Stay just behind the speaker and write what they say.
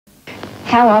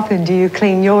How often do you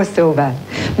clean your silver?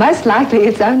 Most likely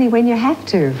it's only when you have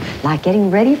to, like getting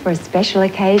ready for a special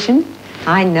occasion.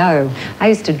 I know, I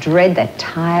used to dread that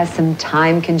tiresome,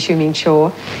 time-consuming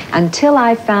chore until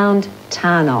I found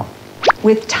Tarn Off.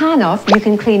 With Tarn Off, you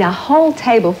can clean a whole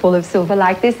table full of silver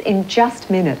like this in just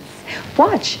minutes.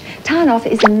 Watch, Tarn Off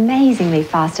is amazingly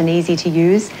fast and easy to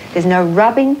use. There's no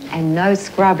rubbing and no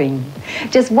scrubbing.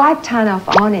 Just wipe Tarn Off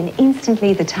on and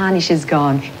instantly the tarnish is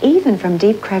gone, even from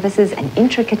deep crevices and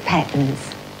intricate patterns.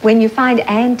 When you find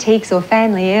antiques or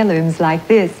family heirlooms like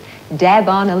this, dab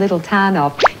on a little Tarn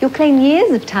Off. You'll clean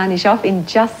years of tarnish off in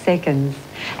just seconds.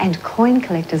 And coin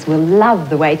collectors will love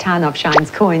the way Tarn Off shines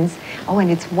coins. Oh,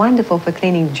 and it's wonderful for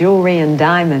cleaning jewellery and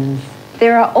diamonds.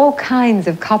 There are all kinds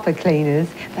of copper cleaners,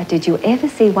 but did you ever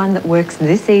see one that works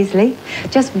this easily?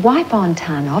 Just wipe on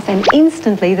Tarn Off and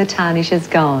instantly the tarnish is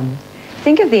gone.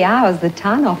 Think of the hours that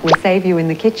Tarn Off will save you in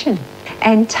the kitchen.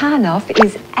 And Tarn Off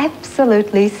is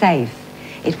absolutely safe.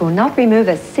 It will not remove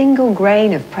a single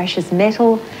grain of precious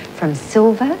metal from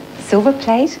silver, silver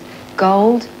plate,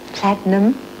 gold,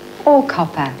 platinum, or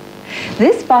copper.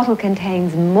 This bottle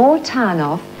contains more Tarn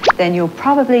Off than you'll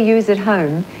probably use at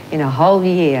home in a whole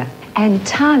year. And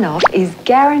Tarn Off is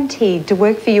guaranteed to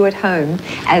work for you at home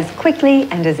as quickly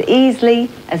and as easily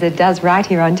as it does right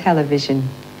here on television.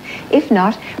 If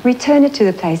not, return it to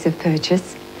the place of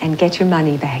purchase and get your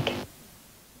money back.